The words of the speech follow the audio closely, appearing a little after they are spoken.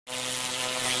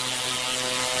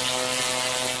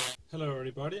Hello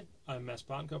everybody, I'm Mads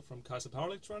Barnkop from Kaizer Power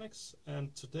Electronics,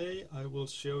 and today I will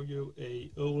show you a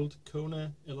old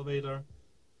Kone Elevator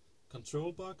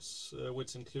control box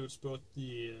which includes both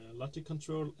the logic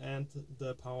control and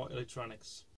the power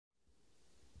electronics.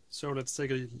 So let's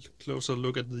take a closer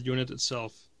look at the unit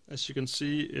itself. As you can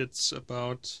see, it's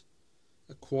about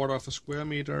 1/4 of a square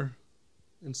meter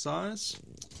in size.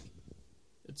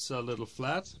 It's a little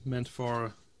flat, meant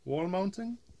for wall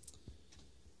mounting.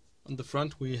 On the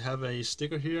front we have a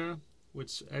sticker here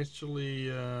which actually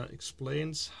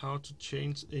explains how to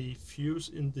change a fuse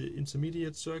in the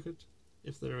intermediate circuit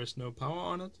if there is no power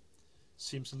on it.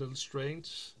 Seems a little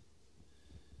strange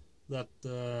that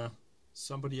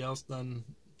somebody else than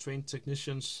trained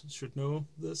technicians should know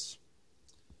this.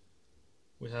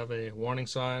 We have a warning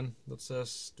sign that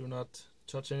says do not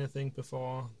touch anything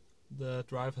before the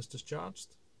drive has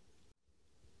discharged.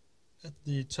 At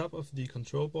the top of the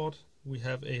control board we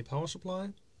have a power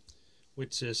supply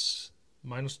which is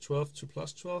 -12 to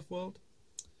 +12 volt.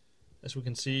 As we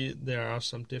can see, there are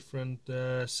some different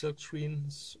silk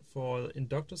screens for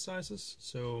inductor sizes,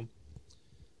 so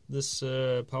this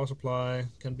power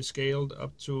supply can be scaled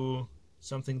up to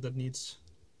something that needs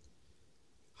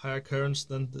higher currents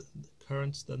than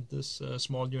this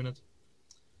small unit.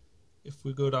 If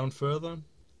we go down further,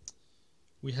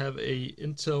 we have a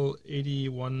Intel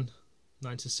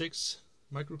 8196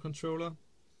 microcontroller.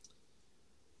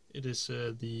 It is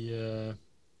the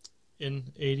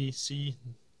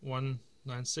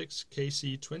N80C196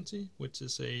 KC20, which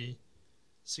is a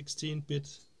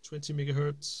 16-bit 20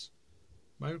 MHz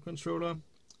microcontroller,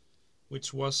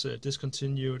 which was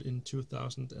discontinued in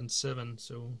 2007.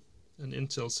 So, and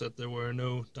Intel said there were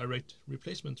no direct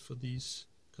replacement for these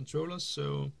controllers,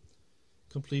 so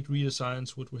complete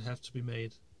redesigns would have to be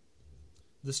made.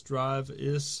 This drive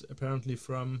is apparently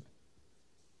from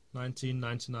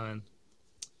 1999,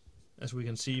 as we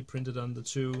can see printed on the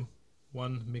two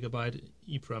 1 MB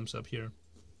EEPROMs up here.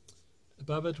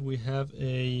 Above it we have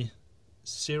a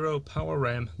 0 power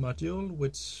RAM module,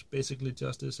 which basically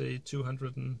just is a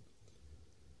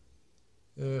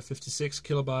 256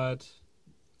 kilobyte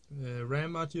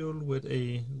RAM module with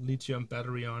a lithium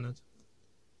battery on it.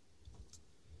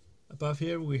 Above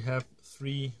here we have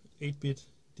 3 8-bit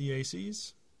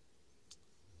DACs.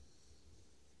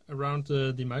 Around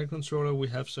the microcontroller we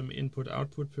have some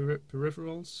input-output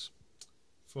peripherals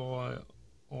for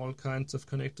all kinds of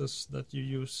connectors that you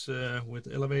use with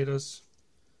elevators,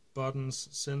 buttons,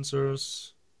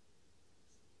 sensors,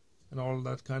 and all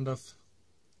that kind of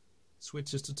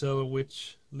switches to tell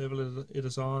which level it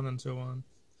is on and so on.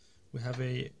 We have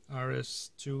a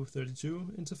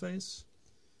RS-232 interface.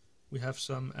 We have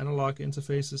some analog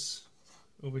interfaces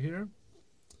over here.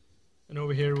 And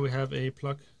over here we have a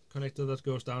plug connector that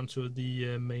goes down to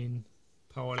the main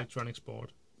power electronics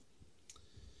board.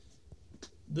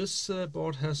 This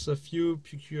board has a few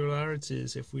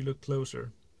peculiarities if we look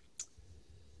closer.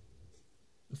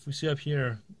 If we see up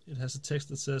here, it has a text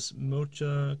that says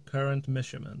motor current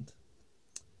measurement.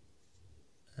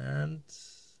 And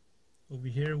over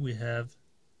here we have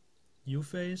U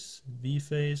phase, V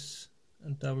phase,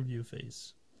 and W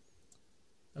phase,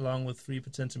 along with 3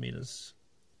 potentiometers.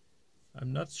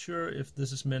 I'm not sure if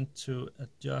this is meant to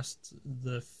adjust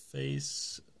the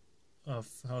phase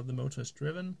of how the motor is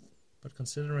driven, but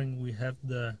considering we have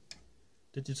the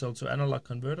digital to analog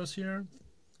converters here,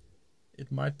 it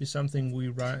might be something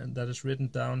that is written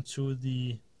down to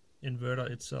the inverter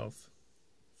itself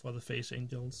for the phase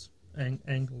angles.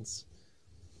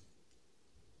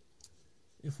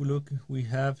 If we look, we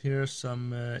have here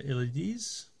some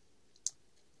LEDs,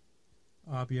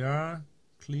 RBR,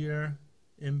 clear,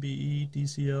 MBE,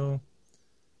 DCL.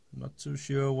 I'm not too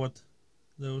sure what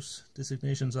those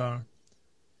designations are.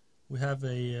 We have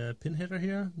a pin header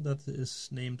here that is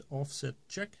named offset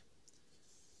check.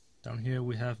 Down here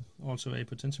we have also a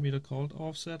potentiometer called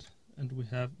offset, and we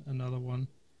have another one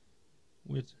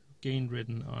with gain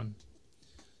written on.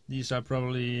 These are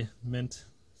probably meant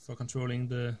for controlling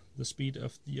the speed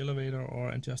of the elevator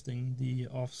or adjusting the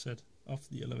offset of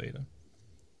the elevator.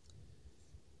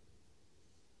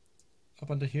 Up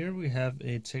under here we have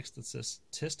a text that says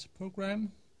test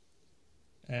program,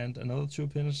 and another 2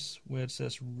 pins where it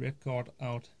says record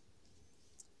out.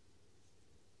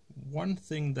 One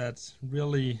thing that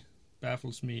really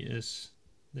baffles me is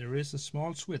there is a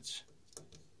small switch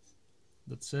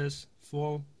that says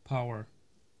full power.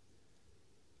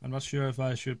 I'm not sure if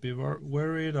I should be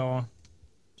worried or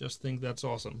just think that's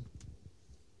awesome.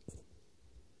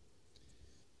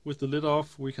 With the lid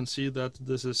off, we can see that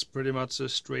this is pretty much a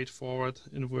straightforward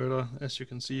inverter, as you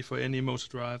can see, for any motor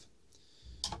drive.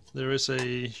 There is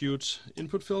a huge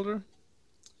input filter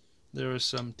there is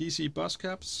some DC bus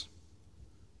caps.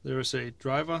 There is a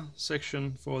driver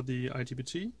section for the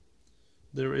IGBT.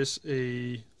 There is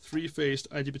a 3-phased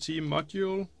IGBT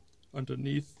module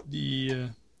underneath the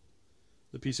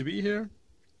PCB here.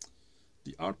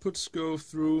 The outputs go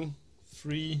through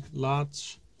 3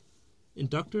 large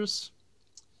inductors,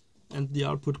 and the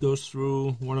output goes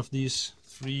through one of these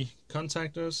 3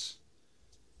 contactors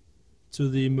to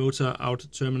the motor out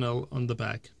terminal on the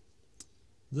back.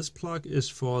 This plug is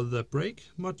for the brake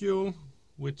module,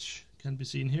 which can be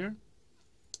seen here.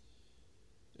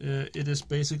 It is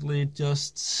basically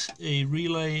just a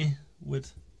relay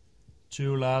with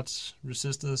 2 large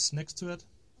resistors next to it.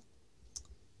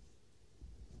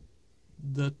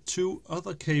 The 2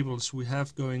 other cables we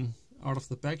have going out of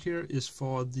the back here is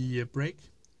for the brake,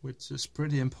 which is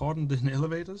pretty important in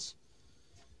elevators.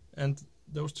 And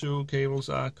those 2 cables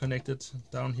are connected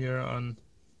down here on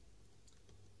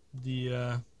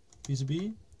the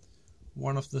PCB.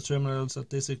 One of the terminals are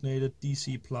designated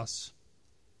DC+.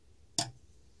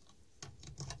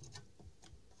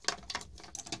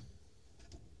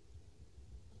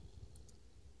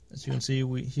 As you can see,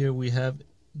 here we have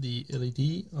the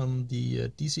LED on the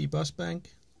DC bus bank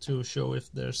to show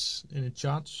if there's any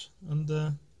charge on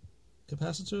the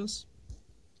capacitors.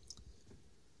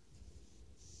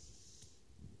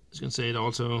 As you can see, it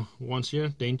also warns here,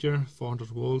 danger, 400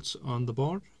 volts on the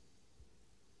board.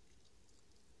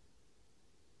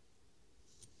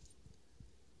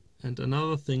 And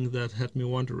another thing that had me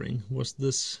wondering was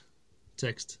this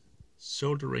text,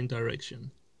 soldering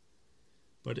direction.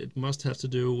 But it must have to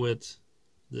do with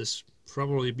this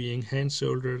probably being hand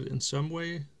soldered in some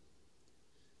way,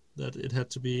 that it had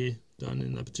to be done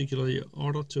in a particular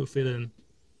order to fit in.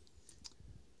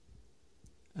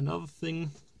 Another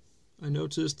thing I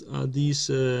noticed are these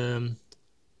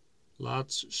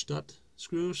large stud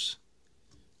screws,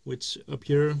 which up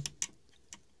here,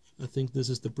 I think this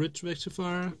is the bridge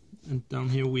rectifier, and down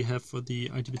here we have for the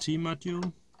IGBT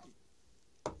module.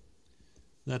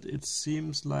 That it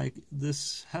seems like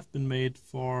this have been made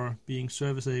for being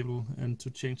serviceable and to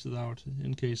change it out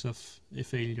in case of a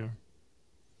failure.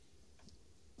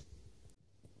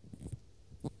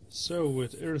 So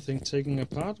with everything taken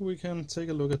apart, we can take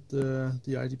a look at the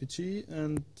IGBT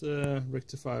and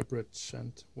rectifier bridge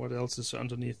and what else is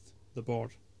underneath the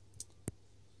board.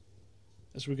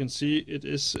 As we can see, it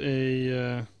is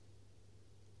a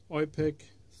OIPEC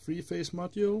 3-phase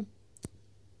module.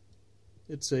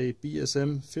 It's a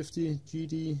BSM 50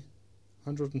 GD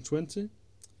 120,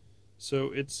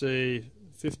 so it's a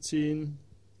 50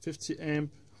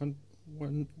 amp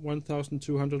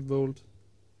 1200 volt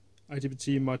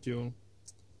IGBT module.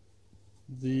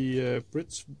 The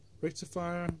bridge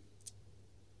rectifier,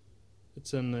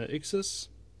 it's an XS,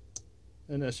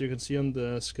 and as you can see on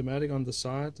the schematic on the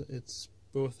side, it's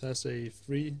both has a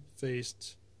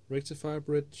 3-phased rectifier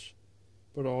bridge,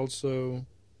 but also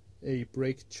a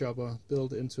brake chopper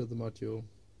built into the module.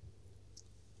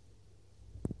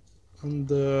 On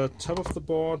the top of the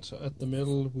board at the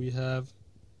middle we have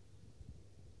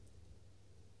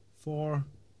 4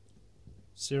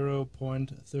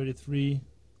 0.33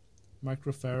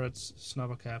 microfarads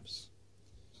snubber caps.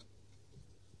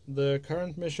 The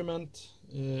current measurement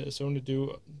is only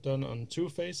done on 2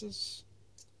 phases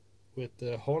with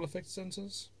the Hall effect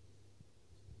sensors.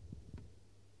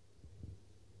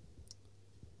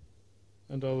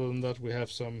 And other than that, we have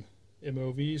some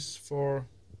MOVs for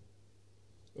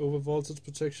overvoltage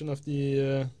protection of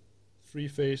the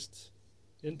 3-phased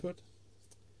input.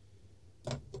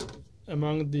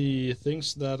 Among the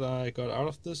things that I got out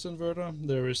of this inverter,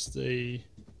 there is a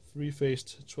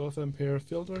 3-phased 12 ampere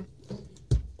filter,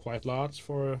 quite large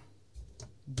for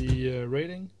the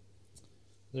rating.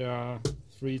 There are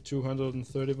 3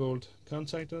 230 volt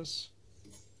contactors,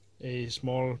 a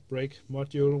small brake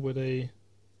module with a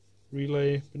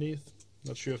relay beneath,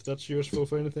 not sure if that's useful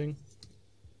for anything.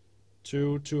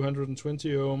 2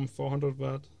 220 ohm 400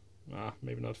 watt,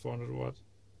 maybe not 400 watt.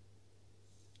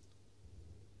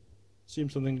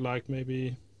 Seems something like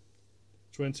maybe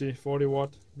 20-40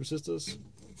 watt resistors.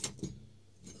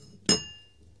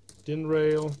 DIN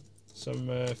rail, some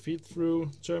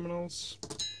feed-through terminals,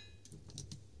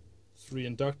 3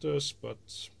 inductors, but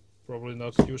probably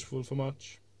not useful for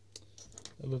much.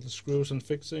 A little screws and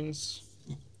fixings.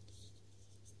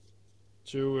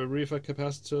 2 reefer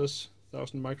capacitors,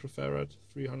 1000 microfarad,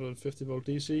 350 volt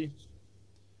DC.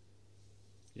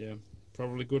 Yeah,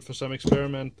 probably good for some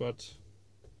experiment, but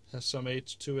has some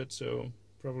age to it, so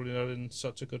probably not in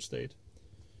such a good state.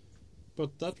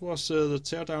 But that was the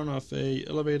teardown of a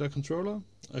elevator controller.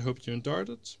 I hope you enjoyed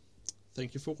it.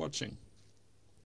 Thank you for watching.